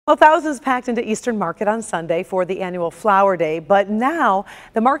Well, thousands packed into Eastern Market on Sunday for the annual Flower Day, but now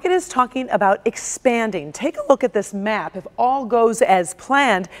the market is talking about expanding. Take a look at this map. If all goes as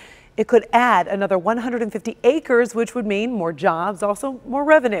planned, it could add another 150 acres, which would mean more jobs, also more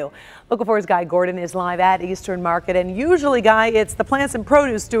revenue. Local 4's Guy Gordon is live at Eastern Market, and usually, Guy, it's the plants and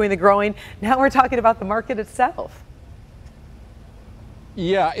produce doing the growing. Now we're talking about the market itself.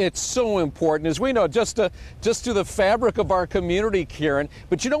 Yeah, it's so important, as we know, just to the fabric of our community, Karen.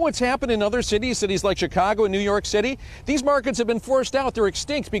 But you know what's happened in other cities like Chicago and New York City? These markets have been forced out. They're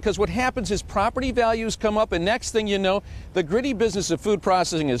extinct because what happens is property values come up, and next thing you know, the gritty business of food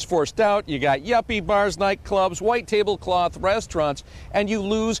processing is forced out. You got yuppie bars, nightclubs, white tablecloth restaurants, and you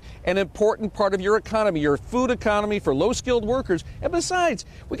lose an important part of your economy, your food economy for low-skilled workers. And besides,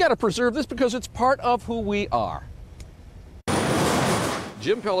 we got to preserve this because it's part of who we are.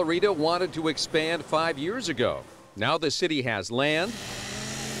 Jim Pellerito wanted to expand 5 years ago. Now the city has land,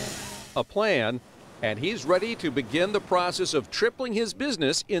 a plan, and he's ready to begin the process of tripling his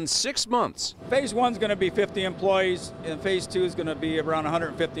business in 6 months. Phase 1 is going to be 50 employees, and Phase 2 is going to be around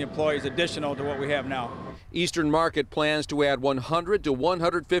 150 employees additional to what we have now. Eastern Market plans to add 100 to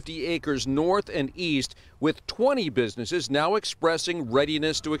 150 acres north and east, with 20 businesses now expressing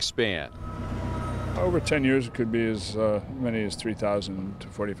readiness to expand. Over 10 years, it could be as many as 3,000 to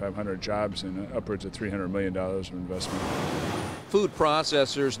 4,500 jobs and upwards of $300 million of investment. Food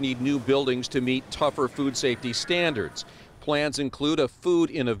processors need new buildings to meet tougher food safety standards. Plans include a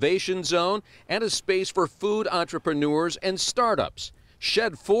food innovation zone and a space for food entrepreneurs and startups.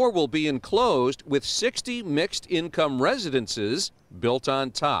 Shed 4 will be enclosed with 60 mixed-income residences built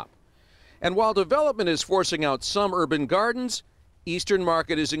on top. And while development is forcing out some urban gardens, Eastern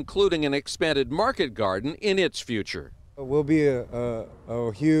Market is including an expanded market garden in its future. We'll be a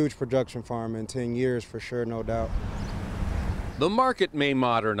huge production farm in 10 years for sure, no doubt. The market may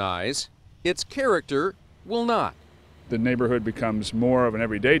modernize, its character will not. The neighborhood becomes more of an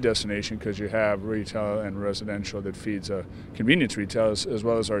everyday destination because you have retail and residential that feeds convenience retail as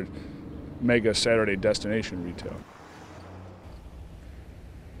well as our mega Saturday destination retail.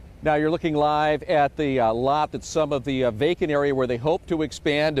 Now you're looking live at the lot that's some of the vacant area where they hope to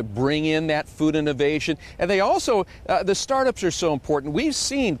expand to bring in that food innovation. And they also, the startups are so important. We've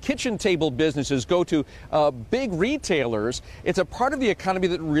seen kitchen table businesses go to big retailers. It's a part of the economy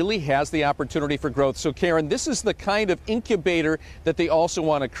that really has the opportunity for growth. So Karen, this is the kind of incubator that they also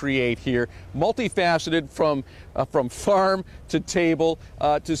want to create here. Multifaceted from farm to table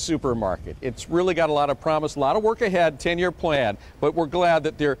to supermarket. It's really got a lot of promise, a lot of work ahead, 10-year plan, but we're glad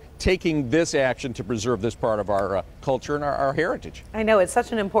that they're taking this action to preserve this part of our culture and our heritage. I know it's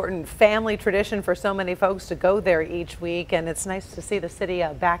such an important family tradition for so many folks to go there each week, and it's nice to see the city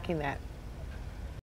backing that.